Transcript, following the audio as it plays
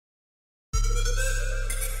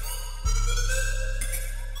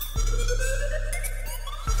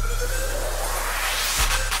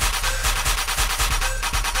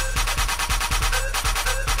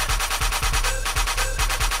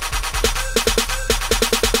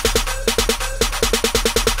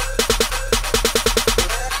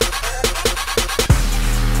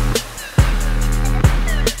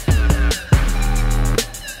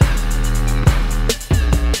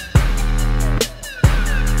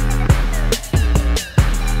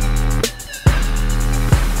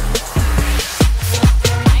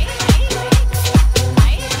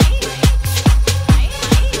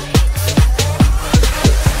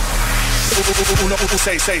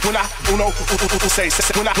say. When I say,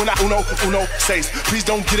 when I uno says, please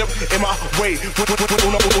don't get up in my way. When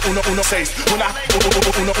uno says, when I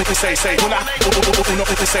say, when I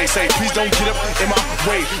say, please don't get up in my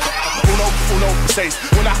way. Uno says,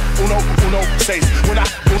 when I says, when I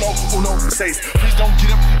says, please don't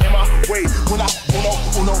get up in my way. When I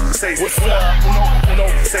says, what's up? Uno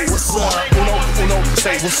says, what's up? Uno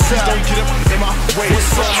says, please don't get up in my way.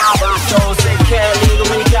 What's up, my vatos in Cali,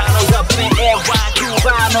 Dominicanos up in NY,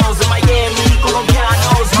 Cubanos in Miami,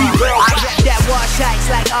 Colombianos, we real. I rap that wash ice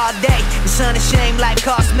like all day. The sun is shame like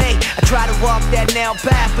cost me. I try to walk that nail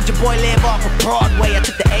path, but your boy live off of Broadway. I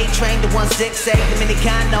took the A train to 168,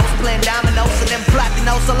 Dominicanos, playing dominoes and then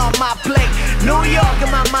platinos all on my plate. New York in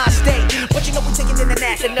my mind state, but you know we take it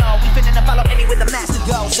international. We finna follow any with the master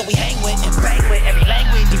go, so we hang with and bang with every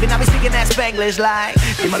language. Even I be speaking that Spanglish like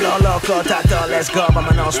Dímelo loco, tato, let's go.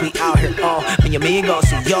 Vámonos, we out here, oh. Mi amigos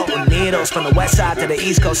y yo unidos from the west side to the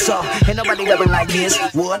east coast, so ain't nobody living like this.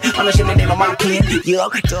 What? On the shit that name on my clip, yo.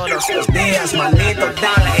 Todos los días, manito,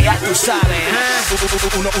 dale, ya tú sabes, huh?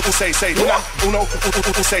 Uno say,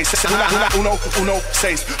 uno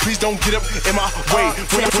says, please don't get up in my way.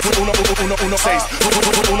 Uno says, uno says,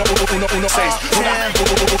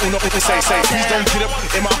 please don't get up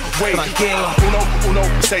in my way. Uno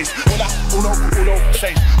says, uno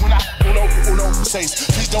says, uno says,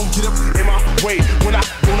 please don't get up in my way. When I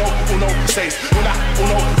uno says, when I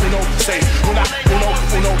uno says, when I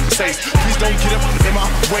uno says, please don't get up in my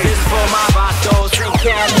way. This for my vatos in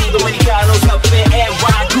Cali, Dominicanos up in NY,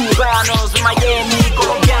 Cubanos in Miami,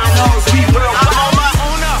 Colombianos, we real. I'm on my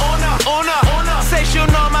una. Say you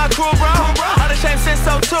know my crew, bro. All the shame since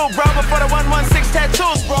so too, bro. Before the 116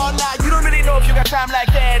 tattoos, bro. Now you don't really know if you got time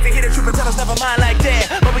like that to hear the truth and tell us never mind like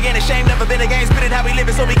that. But we ain't ashamed, never been against, spit it how we live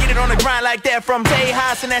it, so we get it on the grind like that. From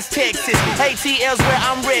Tejas and that's Texas, ATL's where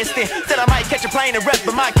I'm resting. Said I might catch a plane and rest,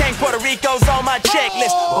 but my gang Puerto Rico's on my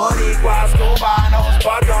checklist. Boricuas, cubanos,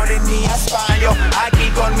 perdón en mi español.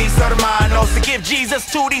 Aquí con mis hermanos to give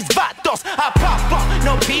Jesus to these vatos. I pop up,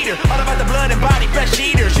 no Peter, all about the blood and body, fresh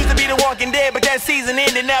eaters. Used to be the Walking Dead, but that season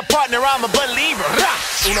ended. Now partner, I'm a believer.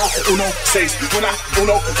 Uno says, when I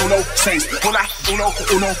uno says, when I uno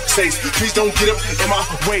says, please don't get up in my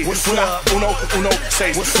way. When I uno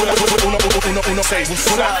says, when I uno says,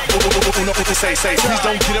 when I uno say, please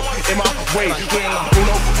don't get up in my way.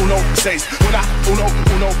 Uno says, when I uno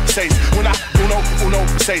says, when I uno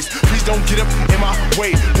says, please don't get up in my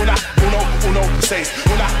way. When I uno says,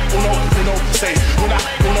 when I uno says, when I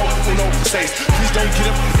uno says, please don't get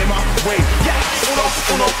up in my way. Yeah,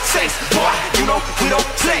 uno says, boy, you know we don't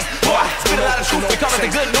play, boy. Spit a lot of truth, we call it the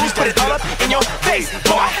good news, put it all up in your face,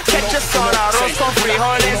 boy. Catch us on our roads, con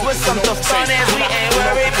frijoles with some tostones. We ain't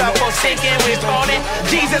worried about forsaking, we're phoning.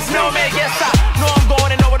 Jesus know me, yes I know I'm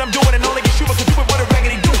going and know what I'm doing, and only get you can do it what a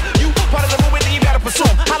raggedy do. You part of the movement, then you gotta pursue.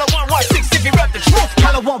 Holla 116 if you rap the truth.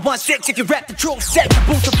 Holla 116 if you rap the truth. Set the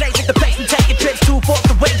boots to blaze at the place and taking trips to force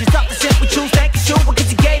the wages up the simple choose. Thank you,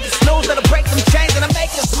 because you gave us snooze. Let her break them chains and I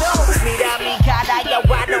make us snooze. Mira mi cara, yo,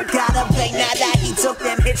 I don't gotta play nada. He took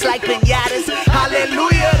them hits like piñatas.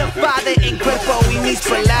 Hallelujah, the Father in cuerpo y mis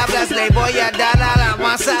palabras. Le voy a dar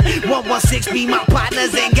alabanza. 116 be my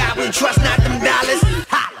partners and God we trust, not them dollars.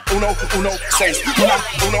 Uno says, when I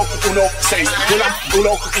uno says, when I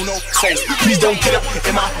uno says, please don't get up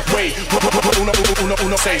in my way. Uno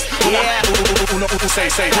says, when I uno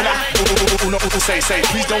says, when I uno says,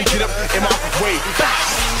 please don't get up in my way.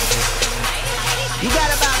 You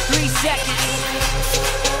got about 3 seconds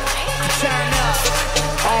to turn up,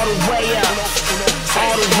 all the way up,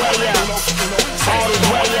 all the way up.